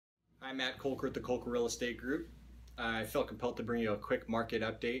I'm at Kolker at the Kolker Real Estate Group. I felt compelled to bring you a quick market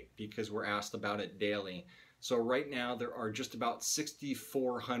update because we're asked about it daily. So right now there are just about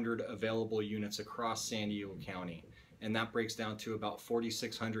 6,400 available units across San Diego County, and that breaks down to about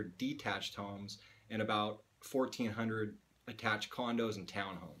 4,600 detached homes and about 1,400 attached condos and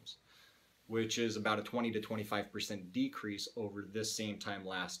townhomes, which is about a 20 to 25% decrease over this same time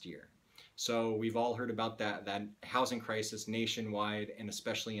last year. So we've all heard about that housing crisis nationwide and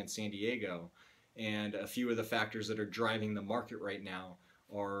especially in San Diego. And a few of the factors that are driving the market right now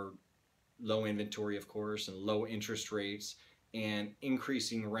are low inventory, of course, and low interest rates and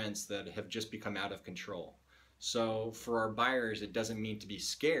increasing rents that have just become out of control. So for our buyers, it doesn't mean to be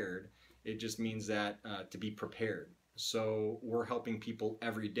scared. It just means that to be prepared. So we're helping people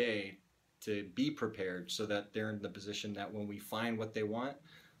every day to be prepared so that they're in the position that when we find what they want,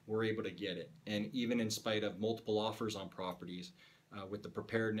 we're able to get it. And even in spite of multiple offers on properties, with the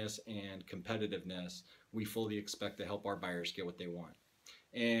preparedness and competitiveness, we fully expect to help our buyers get what they want.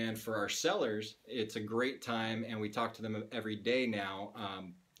 And for our sellers, it's a great time, and we talk to them every day now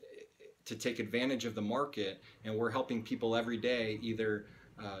to take advantage of the market, and we're helping people every day either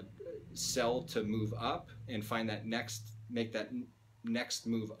sell to move up and make that next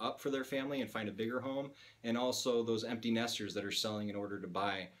move up for their family and find a bigger home, and also those empty nesters that are selling in order to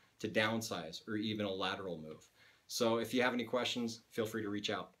buy to downsize or even a lateral move. So if you have any questions, feel free to reach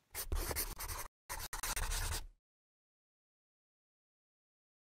out.